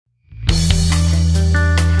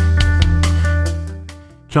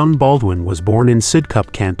John Baldwin was born in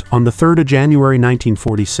Sidcup, Kent, on the 3rd of January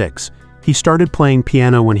 1946. He started playing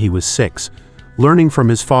piano when he was 6, learning from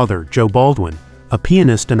his father, Joe Baldwin, a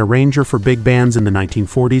pianist and arranger for big bands in the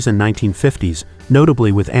 1940s and 1950s,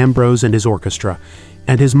 notably with Ambrose and his orchestra,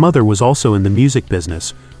 and his mother was also in the music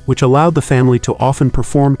business, which allowed the family to often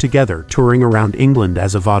perform together, touring around England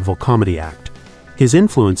as a vaudeville comedy act. His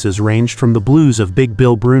influences ranged from the blues of Big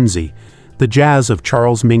Bill Broonzy, the jazz of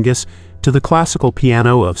Charles Mingus, to the classical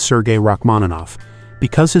piano of Sergei Rachmaninoff.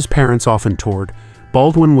 Because his parents often toured,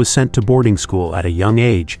 Baldwin was sent to boarding school at a young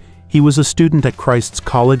age. He was a student at Christ's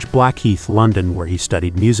College, Blackheath, London, where he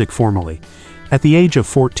studied music formally. At the age of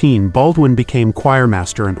 14, Baldwin became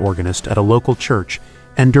choirmaster and organist at a local church,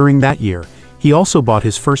 and during that year, he also bought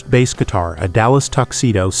his first bass guitar, a Dallas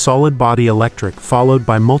Tuxedo solid-body electric, followed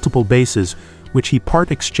by multiple basses, which he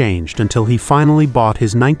part-exchanged until he finally bought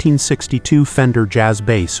his 1962 Fender Jazz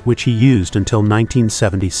Bass, which he used until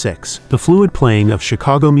 1976. The fluid playing of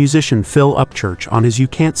Chicago musician Phil Upchurch on his You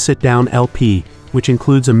Can't Sit Down LP, which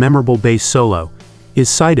includes a memorable bass solo, is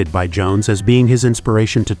cited by Jones as being his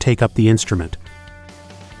inspiration to take up the instrument.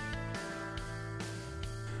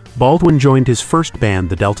 Baldwin joined his first band,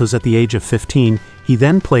 the Deltas, at the age of 15. He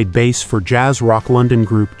then played bass for jazz rock London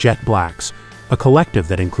group Jett Blacks, a collective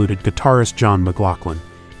that included guitarist John McLaughlin.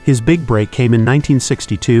 His big break came in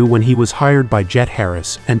 1962 when he was hired by Jet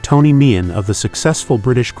Harris and Tony Meehan of the successful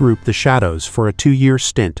British group The Shadows for a 2-year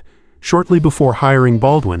stint. Shortly before hiring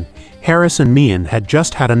Baldwin, Harris and Meehan had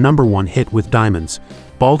just had a #1 hit with Diamonds.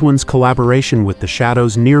 Baldwin's collaboration with The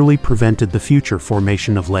Shadows nearly prevented the future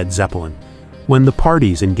formation of Led Zeppelin. When the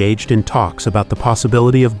parties engaged in talks about the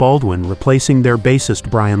possibility of Baldwin replacing their bassist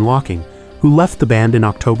Brian Locking, who left the band in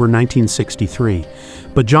October 1963,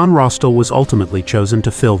 but John Rostill was ultimately chosen to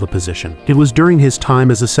fill the position. It was during his time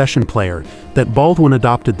as a session player that Baldwin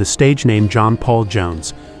adopted the stage name John Paul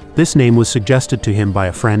Jones. This name was suggested to him by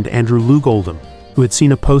a friend, Andrew Loog Oldham, who had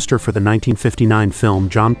seen a poster for the 1959 film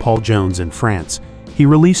John Paul Jones in France. He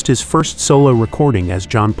released his first solo recording as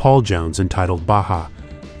John Paul Jones entitled Baja,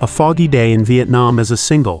 A Foggy Day in Vietnam, as a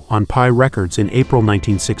single on Pye Records in April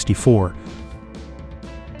 1964.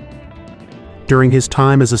 During his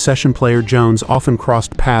time as a session player, Jones often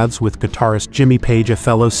crossed paths with guitarist Jimmy Page, a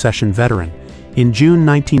fellow session veteran. In June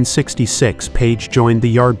 1966, Page joined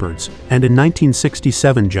the Yardbirds, and in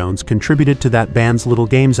 1967 Jones contributed to that band's Little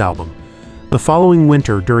Games album. The following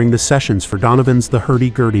winter, during the sessions for Donovan's The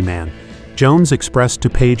Hurdy-Gurdy Man, Jones expressed to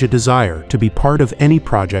Page a desire to be part of any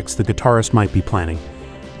projects the guitarist might be planning.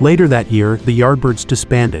 Later that year, the Yardbirds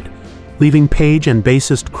disbanded, leaving Page and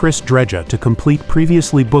bassist Chris Dreja to complete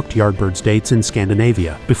previously booked Yardbirds dates in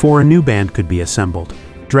Scandinavia before a new band could be assembled.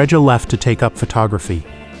 Dreja left to take up photography.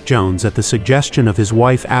 Jones, at the suggestion of his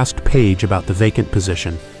wife, asked Page about the vacant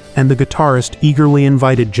position, and the guitarist eagerly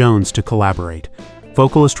invited Jones to collaborate.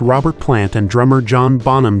 Vocalist Robert Plant and drummer John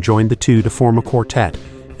Bonham joined the two to form a quartet,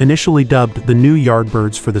 initially dubbed the New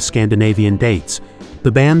Yardbirds for the Scandinavian dates.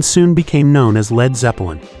 The band soon became known as Led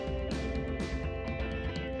Zeppelin.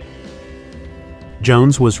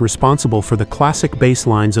 Jones was responsible for the classic bass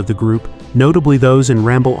lines of the group, notably those in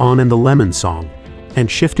Ramble On and the Lemon Song, and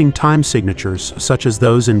shifting time signatures such as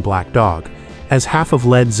those in Black Dog. As half of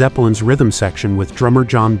Led Zeppelin's rhythm section with drummer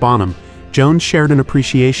John Bonham, Jones shared an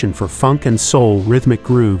appreciation for funk and soul rhythmic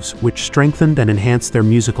grooves, which strengthened and enhanced their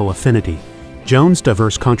musical affinity. Jones'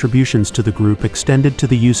 diverse contributions to the group extended to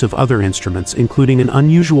the use of other instruments, including an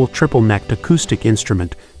unusual triple-necked acoustic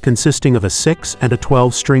instrument consisting of a 6- and a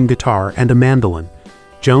 12-string guitar and a mandolin.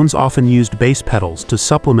 Jones often used bass pedals to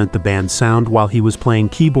supplement the band's sound while he was playing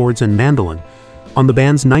keyboards and mandolin. On the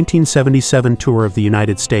band's 1977 tour of the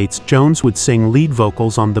United States, Jones would sing lead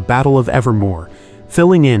vocals on The Battle of Evermore,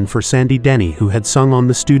 filling in for Sandy Denny, who had sung on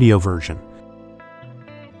the studio version.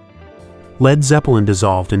 Led Zeppelin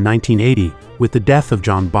dissolved in 1980 with the death of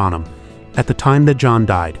John Bonham. At the time that John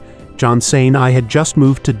died, John saying, "I had just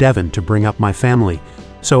moved to Devon to bring up my family,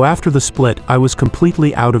 so after the split I was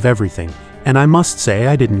completely out of everything, and I must say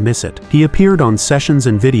I didn't miss it." He appeared on sessions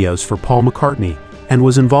and videos for Paul McCartney, and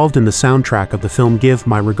was involved in the soundtrack of the film Give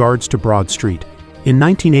My Regards to Broad Street. In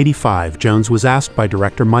 1985, Jones was asked by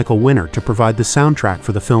director Michael Winner to provide the soundtrack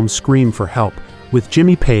for the film Scream for Help, with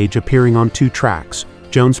Jimmy Page appearing on 2 tracks.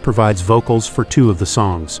 Jones provides vocals for 2 of the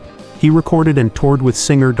songs. He recorded and toured with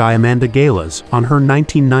singer Diamanda Galas on her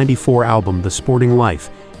 1994 album The Sporting Life.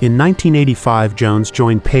 In 1985, Jones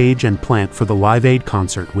joined Page and Plant for the Live Aid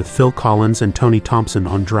concert with Phil Collins and Tony Thompson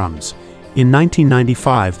on drums. In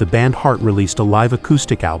 1995, the band Heart released a live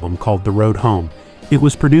acoustic album called The Road Home. It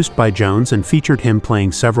was produced by Jones and featured him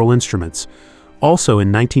playing several instruments. Also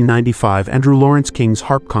in 1995, Andrew Lawrence King's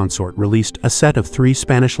harp consort released a set of 3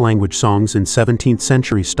 Spanish-language songs in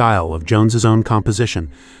 17th-century style of Jones's own composition,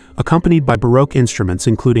 accompanied by Baroque instruments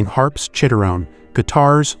including harps, chitterone,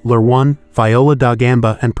 guitars, lirwan, viola da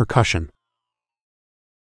gamba, and percussion.